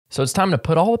So it's time to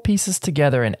put all the pieces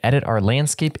together and edit our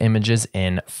landscape images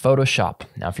in Photoshop.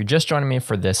 Now, if you're just joining me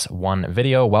for this one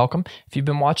video, welcome. If you've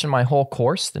been watching my whole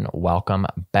course, then welcome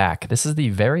back. This is the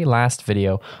very last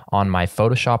video on my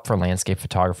Photoshop for Landscape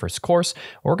Photographers course.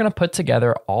 We're going to put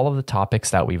together all of the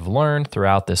topics that we've learned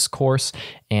throughout this course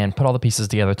and put all the pieces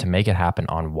together to make it happen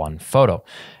on one photo.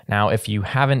 Now, if you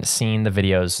haven't seen the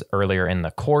videos earlier in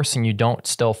the course and you don't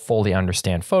still fully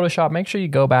understand Photoshop, make sure you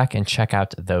go back and check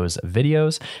out those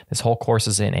videos. This whole course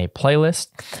is in a playlist.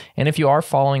 And if you are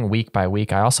following week by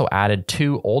week, I also added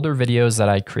 2 older videos that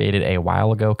I created a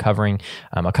while ago covering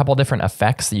a couple different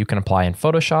effects that you can apply in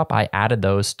Photoshop. I added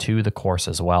those to the course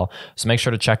as well. So make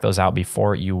sure to check those out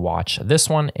before you watch this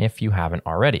one if you haven't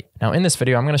already. Now, in this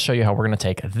video, I'm going to show you how we're going to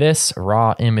take this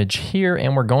raw image here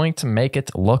and we're going to make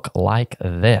it look like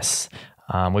this.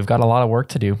 We've got a lot of work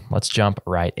to do. Let's jump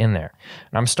right in there.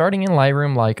 And I'm starting in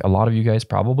Lightroom like a lot of you guys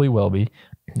probably will be.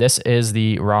 This is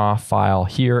the raw file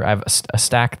here. I've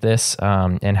stacked this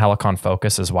in Helicon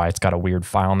Focus is why it's got a weird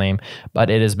file name, but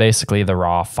it is basically the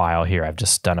raw file here. I've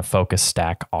just done a focus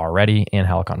stack already in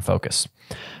Helicon Focus.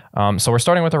 So we're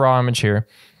starting with a raw image here.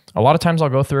 A lot of times I'll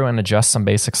go through and adjust some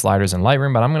basic sliders in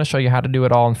Lightroom, but I'm going to show you how to do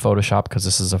it all in Photoshop because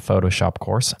this is a Photoshop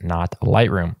course, not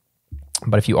Lightroom.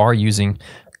 But if you are using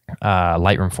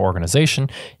Lightroom for organization,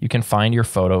 you can find your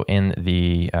photo in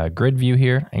the grid view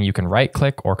here, and you can right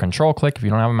click or control click if you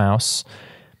don't have a mouse.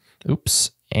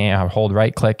 Oops. And hold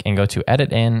right click and go to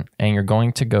edit in, and you're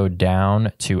going to go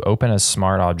down to open as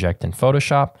smart object in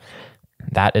Photoshop.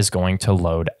 That is going to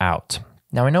load out.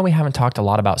 Now, I know we haven't talked a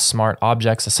lot about smart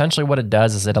objects. Essentially what it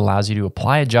does is it allows you to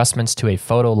apply adjustments to a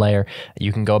photo layer that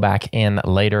you can go back in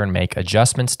later and make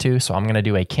adjustments to. So I'm going to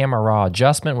do a camera raw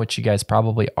adjustment, which you guys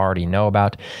probably already know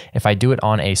about. If I do it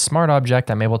on a smart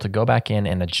object, I'm able to go back in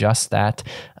and adjust that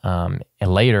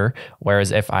later.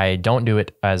 Whereas if I don't do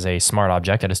it as a smart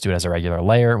object, I just do it as a regular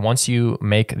layer. Once you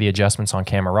make the adjustments on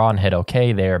camera raw and hit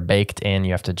OK, they're baked in.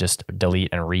 You have to just delete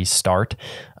and restart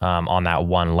on that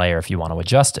one layer if you want to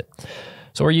adjust it.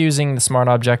 So we're using the smart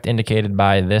object indicated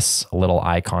by this little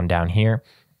icon down here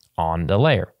on the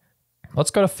layer.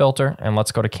 Let's go to filter and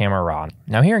let's go to camera raw.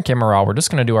 Now here in camera raw, we're just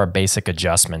going to do our basic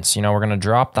adjustments. You know, we're going to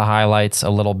drop the highlights a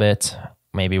little bit.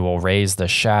 Maybe we'll raise the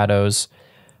shadows,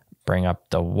 bring up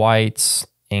the whites,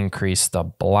 increase the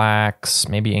blacks,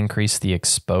 maybe increase the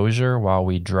exposure while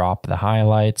we drop the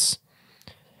highlights.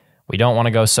 We don't want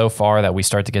to go so far that we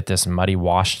start to get this muddy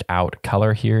washed out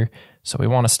color here. So we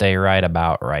want to stay right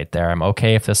about right there. I'm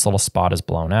okay if this little spot is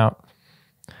blown out.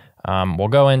 We'll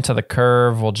go into the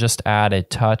curve. We'll just add a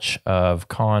touch of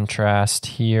contrast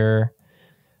here,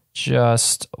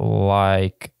 just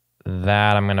like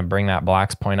that. I'm going to bring that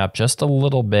blacks point up just a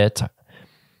little bit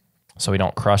so we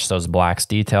don't crush those blacks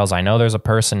details. I know there's a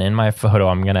person in my photo.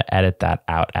 I'm going to edit that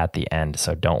out at the end,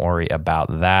 so don't worry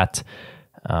about that.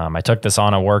 I took this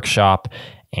on a workshop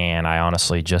and I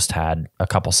honestly just had a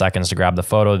couple seconds to grab the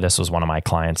photo. This was one of my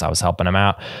clients. I was helping him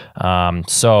out.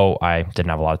 So I didn't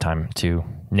have a lot of time to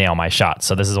nail my shot.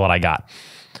 So this is what I got.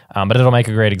 But it'll make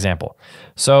a great example.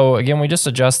 So again, we just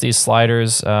adjust these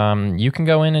sliders. You can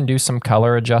go in and do some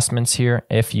color adjustments here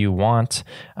if you want.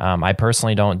 I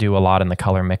personally don't do a lot in the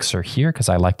color mixer here because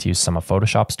I like to use some of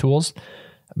Photoshop's tools.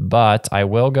 But I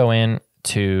will go in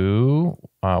to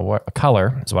what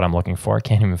color is what I'm looking for. I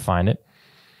can't even find it.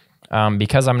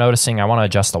 Because I'm noticing I want to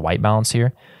adjust the white balance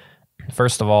here.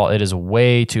 First of all, it is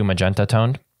way too magenta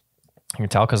toned. You can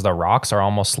tell because the rocks are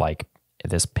almost like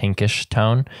this pinkish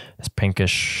tone, this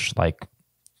pinkish like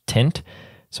tint.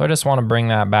 So I just want to bring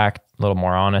that back a little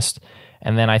more honest.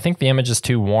 And then I think the image is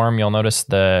too warm. You'll notice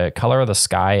the color of the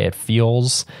sky, it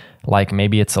feels like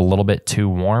maybe it's a little bit too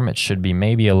warm. It should be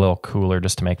maybe a little cooler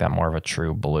just to make that more of a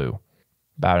true blue.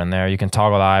 About in there, you can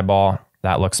toggle the eyeball.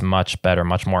 That looks much better,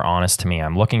 much more honest to me.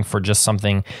 I'm looking for just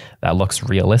something that looks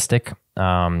realistic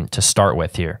to start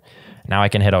with here. Now I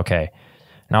can hit OK.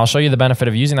 Now I'll show you the benefit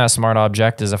of using that smart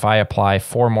object is if I apply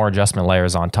 4 more adjustment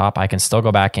layers on top, I can still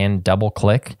go back in, double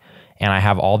click, and I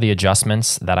have all the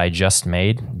adjustments that I just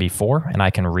made before, and I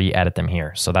can re-edit them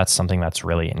here. So that's something that's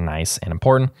really nice and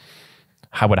important.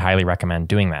 I would highly recommend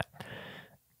doing that.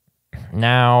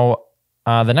 Now,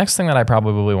 the next thing that I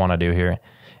probably want to do here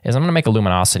is I'm going to make a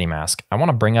luminosity mask. I want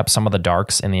to bring up some of the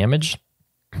darks in the image.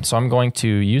 So I'm going to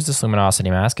use this luminosity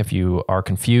mask. If you are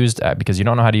confused because you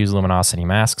don't know how to use luminosity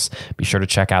masks, be sure to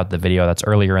check out the video that's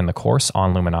earlier in the course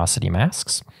on luminosity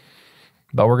masks.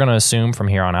 But we're going to assume from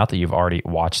here on out that you've already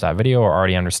watched that video or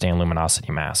already understand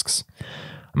luminosity masks.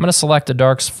 I'm going to select the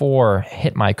darks 4,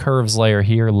 hit my curves layer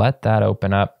here, let that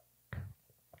open up.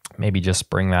 Maybe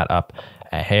just bring that up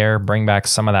a hair, bring back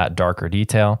some of that darker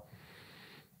detail.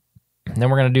 And then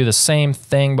we're going to do the same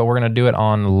thing, but we're going to do it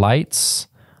on lights.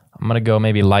 I'm going to go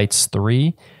maybe lights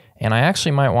 3. And I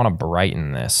actually might want to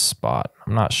brighten this spot.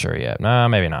 I'm not sure yet. No,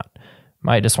 maybe not.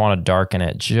 Might just want to darken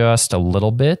it just a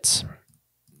little bit.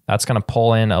 That's going to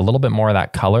pull in a little bit more of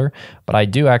that color, but I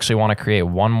do actually want to create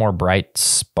one more bright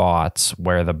spot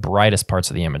where the brightest parts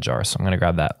of the image are. So I'm going to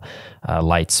grab that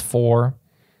lights 4,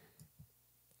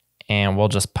 and we'll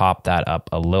just pop that up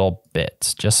a little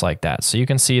bit, just like that. So you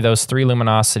can see those 3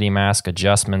 luminosity mask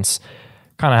adjustments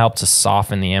kind of help to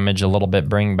soften the image a little bit,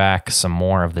 bring back some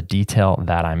more of the detail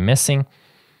that I'm missing.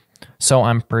 So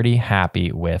I'm pretty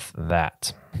happy with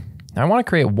that. Now I want to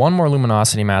create one more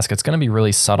luminosity mask. It's going to be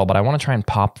really subtle, but I want to try and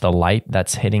pop the light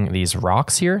that's hitting these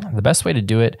rocks here. The best way to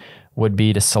do it would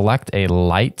be to select a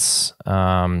lights,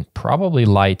 probably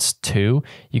lights 2.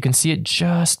 You can see it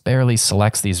just barely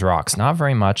selects these rocks, not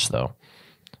very much though.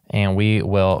 And we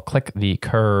will click the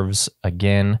curves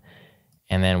again,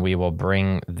 and then we will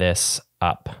bring this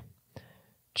up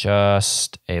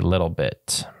just a little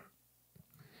bit.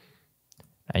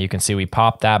 Now you can see we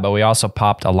popped that, but we also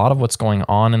popped a lot of what's going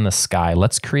on in the sky.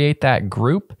 Let's create that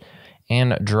group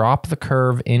and drop the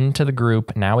curve into the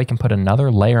group. Now we can put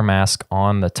another layer mask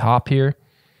on the top here.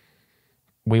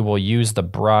 We will use the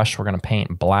brush. We're going to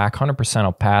paint black, 100%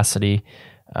 opacity,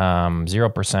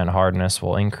 0% hardness.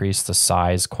 We'll increase the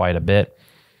size quite a bit.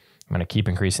 I'm going to keep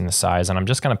increasing the size, and I'm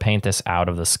just going to paint this out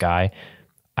of the sky.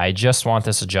 I just want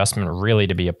this adjustment really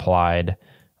to be applied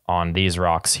on these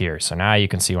rocks here. So now you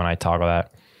can see when I toggle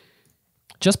that,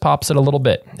 just pops it a little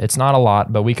bit. It's not a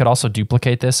lot, but we could also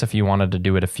duplicate this if you wanted to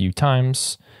do it a few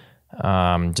times.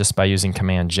 Just by using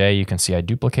Command J, you can see I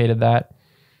duplicated that.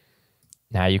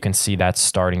 Now you can see that's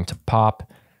starting to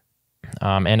pop.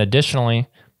 And additionally,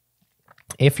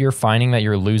 if you're finding that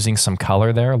you're losing some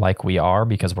color there, like we are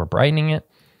because we're brightening it,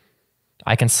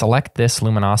 I can select this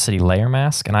luminosity layer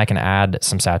mask and I can add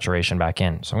some saturation back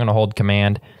in. So I'm going to hold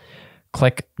Command,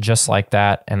 click just like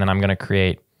that, and then I'm going to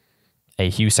create a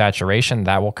hue saturation.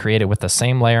 That will create it with the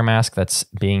same layer mask that's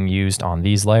being used on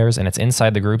these layers, and it's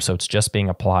inside the group, so it's just being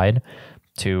applied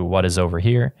to what is over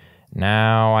here.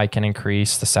 Now I can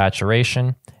increase the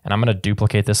saturation, and I'm going to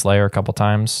duplicate this layer a couple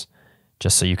times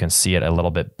just so you can see it a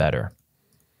little bit better.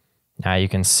 Now you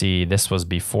can see this was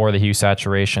before the hue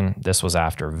saturation, this was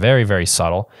after. Very, very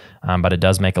subtle, but it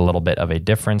does make a little bit of a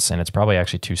difference, and it's probably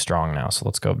actually too strong now. So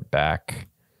let's go back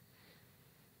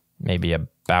maybe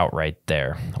about right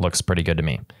there. Looks pretty good to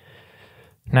me.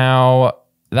 Now,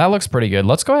 that looks pretty good.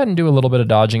 Let's go ahead and do a little bit of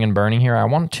dodging and burning here. I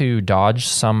want to dodge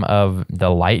some of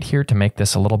the light here to make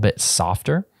this a little bit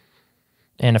softer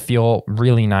and to feel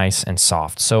really nice and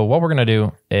soft. So what we're going to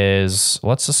do is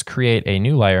let's just create a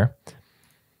new layer.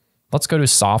 Let's go to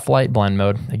soft light blend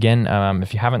mode. Again,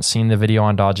 if you haven't seen the video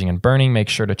on dodging and burning, make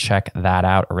sure to check that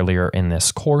out earlier in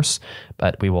this course,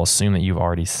 but we will assume that you've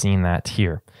already seen that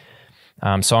here.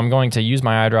 So I'm going to use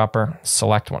my eyedropper,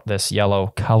 select this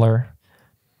yellow color.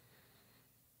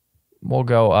 We'll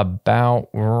go about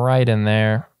right in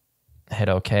there, hit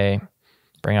OK,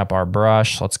 bring up our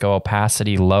brush. Let's go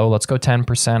opacity low. Let's go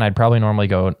 10%. I'd probably normally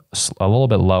go a little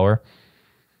bit lower,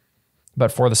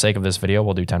 but for the sake of this video,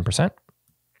 we'll do 10%.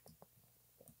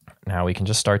 Now we can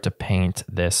just start to paint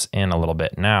this in a little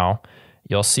bit. Now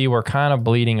you'll see we're kind of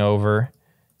bleeding over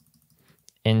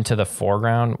into the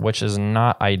foreground, which is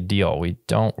not ideal. We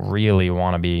don't really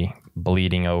want to be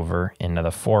bleeding over into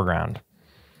the foreground.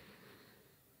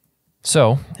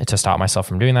 So to stop myself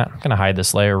from doing that, I'm going to hide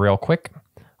this layer real quick.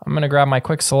 I'm going to grab my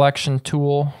quick selection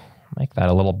tool, make that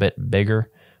a little bit bigger.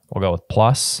 We'll go with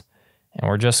plus, and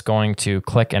we're just going to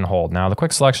click and hold. Now the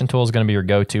quick selection tool is going to be your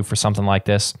go-to for something like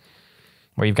this,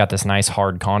 where you've got this nice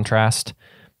hard contrast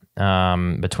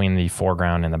between the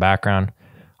foreground and the background.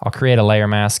 I'll create a layer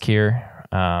mask here.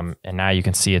 And now you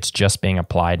can see it's just being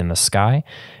applied in the sky.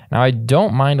 Now I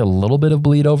don't mind a little bit of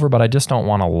bleed over, but I just don't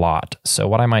want a lot. So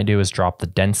what I might do is drop the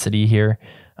density here.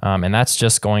 And that's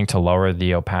just going to lower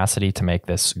the opacity to make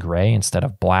this gray instead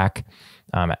of black.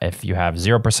 If you have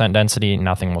 0% density,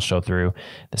 nothing will show through.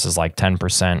 This is like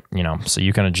 10%, you know, so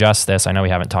you can adjust this. I know we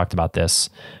haven't talked about this,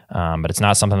 but it's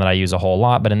not something that I use a whole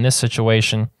lot, but in this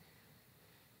situation,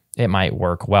 it might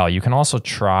work well. You can also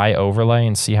try overlay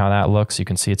and see how that looks. You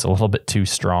can see it's a little bit too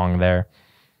strong there,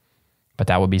 but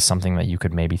that would be something that you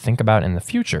could maybe think about in the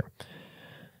future.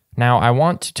 Now, I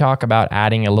want to talk about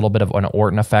adding a little bit of an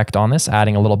Orton effect on this,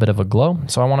 adding a little bit of a glow.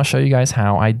 So I want to show you guys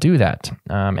how I do that.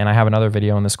 And I have another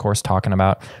video in this course talking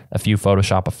about a few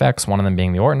Photoshop effects, one of them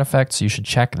being the Orton effect. So you should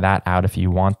check that out if you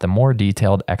want the more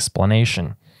detailed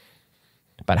explanation.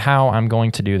 But how I'm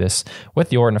going to do this with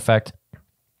the Orton effect,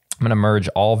 I'm gonna merge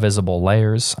all visible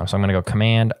layers. So I'm gonna go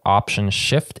Command, Option,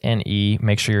 Shift, and E.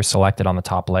 Make sure you're selected on the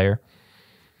top layer.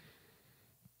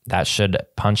 That should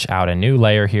punch out a new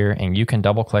layer here, and you can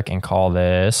double click and call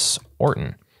this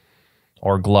Orton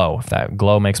or Glow. If that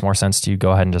Glow makes more sense to you,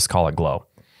 go ahead and just call it Glow.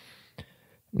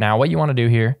 Now what you wanna do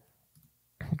here,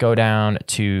 go down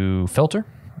to Filter.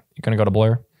 You're gonna go to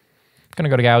Blur. I'm gonna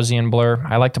go to Gaussian Blur.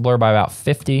 I like to blur by about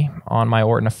 50 on my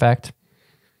Orton Effect.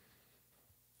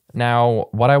 Now,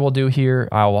 what I will do here,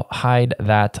 I'll hide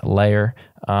that layer.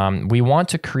 We want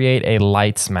to create a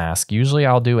lights mask. Usually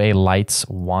I'll do a lights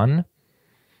 1.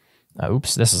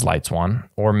 Oops, this is lights 1,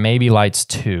 or maybe lights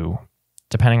 2,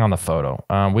 depending on the photo.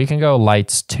 We can go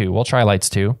lights 2. We'll try lights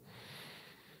 2.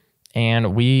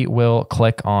 And we will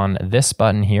click on this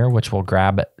button here, which will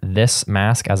grab this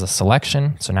mask as a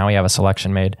selection. So now we have a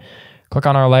selection made. Click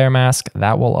on our layer mask.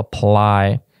 That will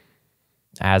apply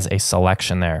as a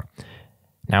selection there.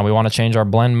 Now we want to change our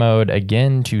blend mode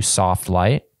again to soft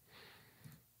light.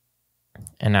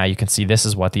 And now you can see this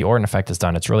is what the Orton effect has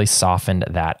done. It's really softened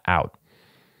that out.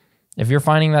 If you're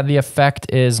finding that the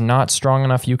effect is not strong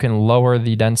enough, you can lower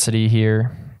the density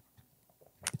here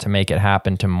to make it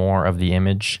happen to more of the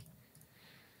image.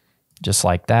 Just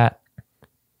like that.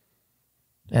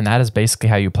 And that is basically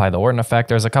how you apply the Orton effect.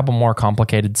 There's a couple more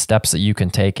complicated steps that you can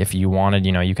take if you wanted.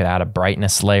 You know, you could add a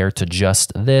brightness layer to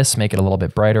just this, make it a little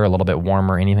bit brighter, a little bit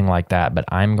warmer, anything like that. But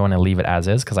I'm going to leave it as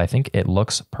is because I think it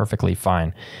looks perfectly fine.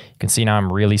 You can see now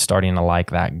I'm really starting to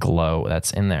like that glow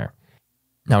that's in there.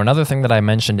 Now, another thing that I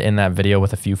mentioned in that video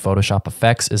with a few Photoshop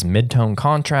effects is Midtone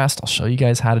Contrast. I'll show you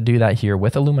guys how to do that here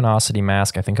with a luminosity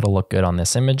mask. I think it'll look good on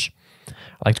this image. I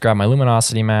like to grab my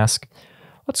luminosity mask.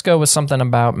 Let's go with something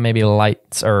about maybe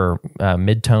lights or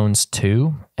midtones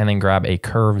 2, and then grab a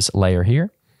curves layer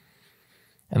here.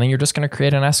 And then you're just going to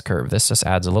create an S-curve. This just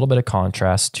adds a little bit of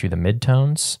contrast to the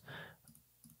midtones.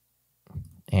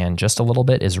 And just a little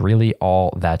bit is really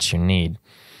all that you need.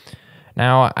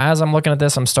 Now, as I'm looking at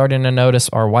this, I'm starting to notice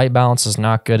our white balance is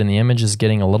not good and the image is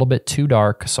getting a little bit too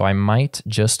dark. So I might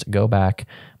just go back.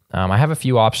 I have a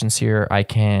few options here. I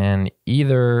can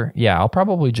either, I'll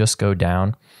probably just go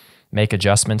down, make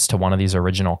adjustments to one of these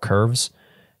original curves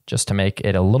just to make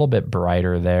it a little bit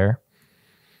brighter there.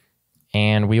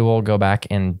 And we will go back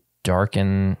and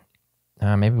darken,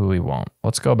 maybe we won't.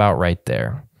 Let's go about right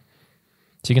there.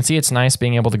 So you can see it's nice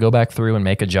being able to go back through and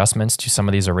make adjustments to some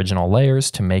of these original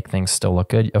layers to make things still look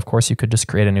good. Of course, you could just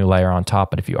create a new layer on top,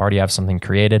 but if you already have something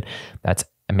created that's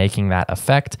making that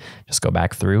effect, just go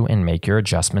back through and make your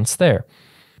adjustments there.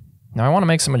 Now I want to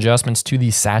make some adjustments to the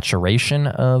saturation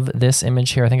of this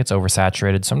image here. I think it's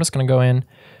oversaturated. So I'm just going to go in,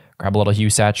 grab a little hue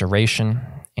saturation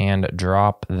and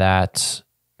drop that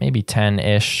maybe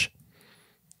 10-ish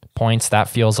points. That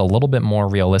feels a little bit more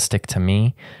realistic to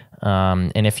me.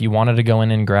 And if you wanted to go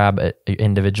in and grab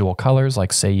individual colors,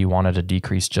 like say you wanted to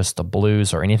decrease just the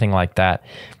blues or anything like that,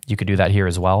 you could do that here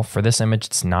as well. For this image,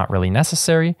 it's not really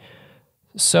necessary.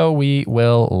 So we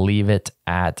will leave it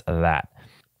at that.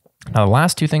 Now, the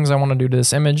last two things I want to do to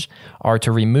this image are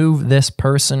to remove this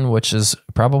person, which is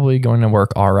probably going to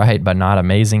work all right, but not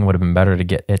amazing. Would have been better to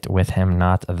get it with him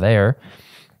not there.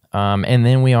 And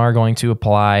then we are going to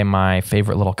apply my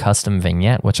favorite little custom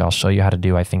vignette, which I'll show you how to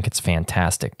do. I think it's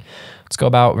fantastic. Let's go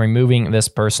about removing this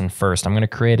person first. I'm going to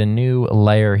create a new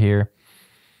layer here.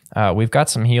 We've got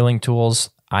some healing tools.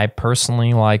 I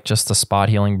personally like just the spot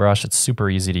healing brush. It's super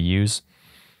easy to use.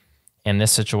 In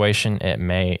this situation, it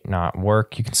may not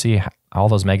work. You can see all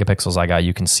those megapixels I got.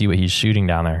 You can see what he's shooting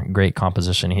down there. Great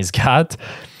composition he's got.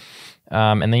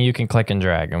 And then you can click and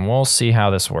drag, and we'll see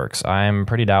how this works. I'm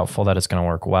pretty doubtful that it's going to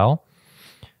work well,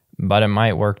 but it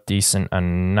might work decent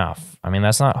enough. I mean,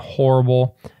 that's not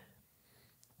horrible,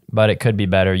 but it could be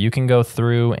better. You can go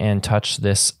through and touch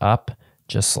this up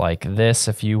just like this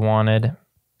if you wanted.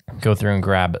 Go through and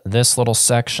grab this little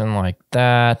section like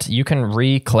that. You can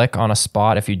re-click on a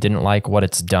spot if you didn't like what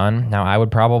it's done. Now, I would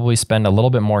probably spend a little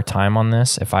bit more time on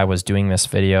this if I was doing this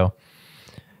video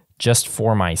just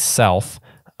for myself.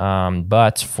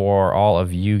 But for all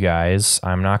of you guys,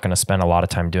 I'm not going to spend a lot of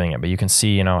time doing it. But you can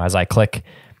see, you know, as I click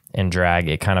and drag,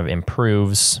 it kind of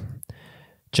improves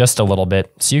just a little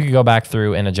bit. So you can go back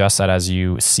through and adjust that as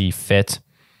you see fit.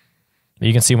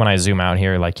 You can see when I zoom out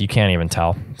here, like you can't even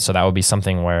tell. So that would be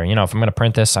something where, you know, if I'm going to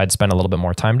print this, I'd spend a little bit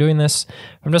more time doing this.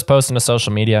 If I'm just posting to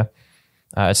social media,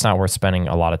 it's not worth spending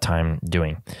a lot of time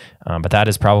doing. But that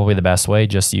is probably the best way.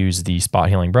 Just use the spot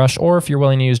healing brush, or if you're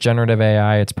willing to use generative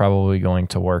AI, it's probably going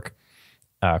to work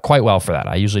quite well for that.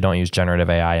 I usually don't use generative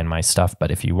AI in my stuff, but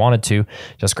if you wanted to,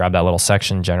 just grab that little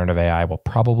section. Generative AI will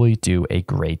probably do a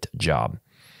great job.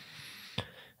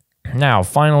 Now,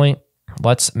 finally,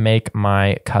 let's make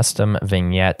my custom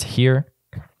vignette here.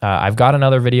 I've got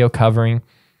another video covering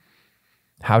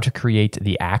how to create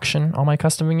the action on my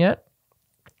custom vignette.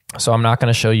 So I'm not going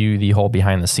to show you the whole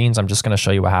behind the scenes. I'm just going to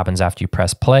show you what happens after you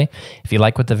press play. If you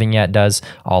like what the vignette does,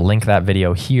 I'll link that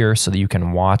video here so that you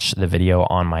can watch the video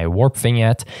on my warp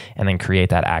vignette and then create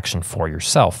that action for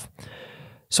yourself.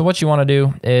 So what you want to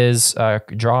do is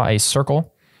draw a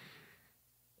circle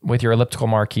with your elliptical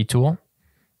marquee tool.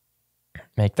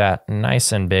 Make that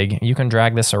nice and big. You can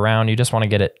drag this around. You just want to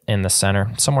get it in the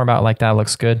center. Somewhere about like that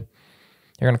looks good.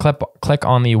 You're going to click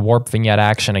on the warp vignette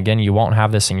action. Again, you won't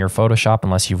have this in your Photoshop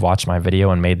unless you've watched my video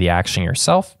and made the action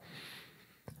yourself.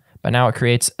 But now it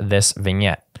creates this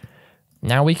vignette.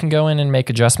 Now we can go in and make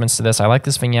adjustments to this. I like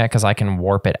this vignette because I can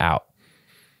warp it out.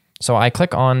 So I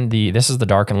click on this is the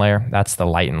darken layer. That's the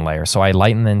lighten layer. So I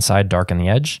lighten the inside, darken the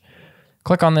edge.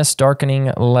 Click on this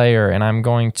darkening layer and I'm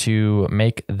going to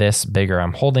make this bigger.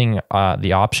 I'm holding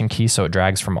the option key so it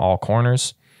drags from all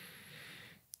corners.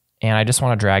 And I just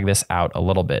want to drag this out a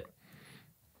little bit.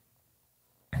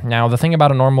 Now, the thing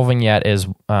about a normal vignette is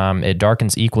it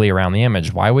darkens equally around the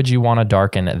image. Why would you want to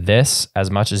darken this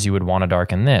as much as you would want to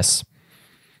darken this?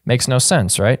 Makes no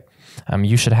sense, right?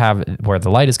 You should have where the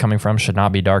light is coming from should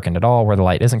not be darkened at all. Where the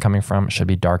light isn't coming from should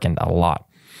be darkened a lot.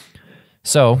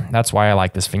 So that's why I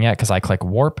like this vignette, because I click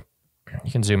warp.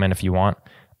 You can zoom in if you want.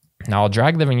 Now I'll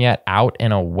drag the vignette out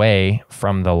and away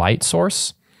from the light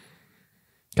source.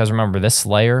 Because remember, this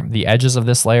layer, the edges of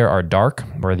this layer are dark,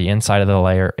 where the inside of the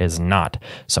layer is not.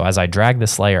 So as I drag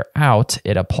this layer out,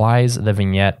 it applies the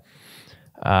vignette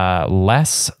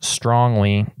less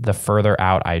strongly the further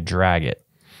out I drag it.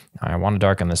 Now I want to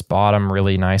darken this bottom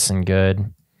really nice and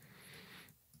good.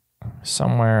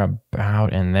 Somewhere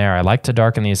about in there. I like to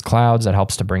darken these clouds. That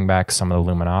helps to bring back some of the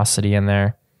luminosity in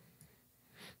there.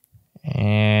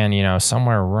 And, you know,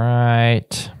 somewhere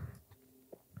right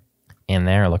in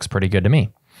there looks pretty good to me.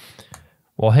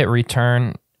 We'll hit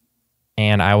return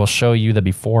and I will show you the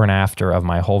before and after of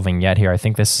my whole vignette here. I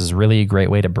think this is really a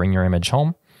great way to bring your image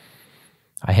home.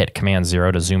 I hit Command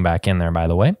 0 to zoom back in there, by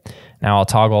the way. Now I'll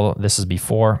toggle, this is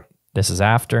before, this is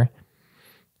after,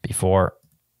 before,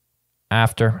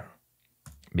 after,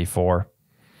 before,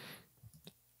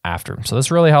 after. So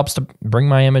this really helps to bring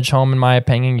my image home in my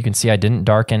opinion. You can see I didn't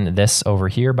darken this over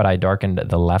here, but I darkened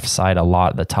the left side a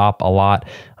lot, the top a lot,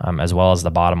 as well as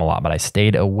the bottom a lot, but I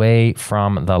stayed away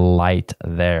from the light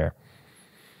there.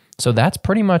 So that's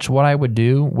pretty much what I would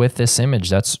do with this image.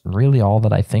 That's really all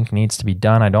that I think needs to be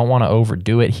done. I don't want to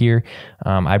overdo it here.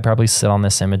 I'd probably sit on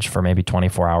this image for maybe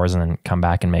 24 hours and then come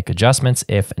back and make adjustments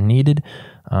if needed.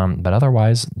 But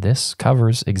otherwise, this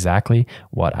covers exactly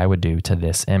what I would do to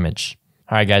this image.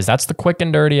 All right, guys, that's the quick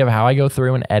and dirty of how I go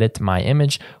through and edit my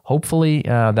image. Hopefully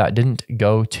that didn't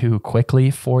go too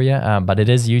quickly for you, but it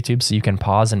is YouTube, so you can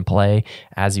pause and play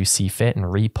as you see fit and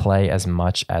replay as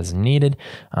much as needed.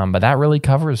 But that really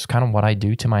covers kind of what I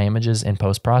do to my images in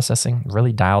post-processing.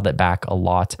 Really dialed it back a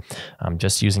lot.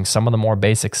 Just using some of the more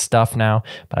basic stuff now,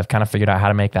 but I've kind of figured out how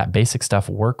to make that basic stuff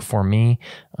work for me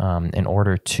in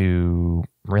order to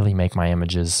really make my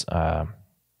images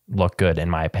look good, in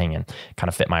my opinion, kind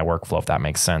of fit my workflow, if that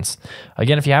makes sense.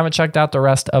 Again, if you haven't checked out the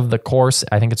rest of the course,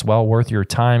 I think it's well worth your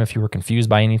time if you were confused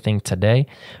by anything today.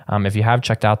 If you have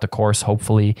checked out the course,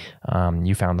 hopefully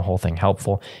you found the whole thing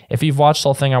helpful. If you've watched the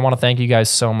whole thing, I want to thank you guys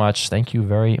so much. Thank you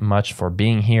very much for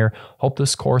being here. Hope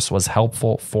this course was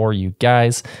helpful for you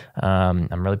guys.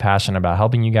 I'm really passionate about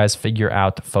helping you guys figure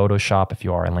out Photoshop if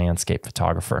you are a landscape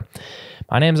photographer.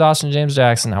 My name is Austin James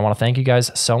Jackson. I want to thank you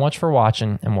guys so much for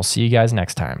watching, and we'll see you guys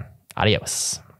next time. Adios.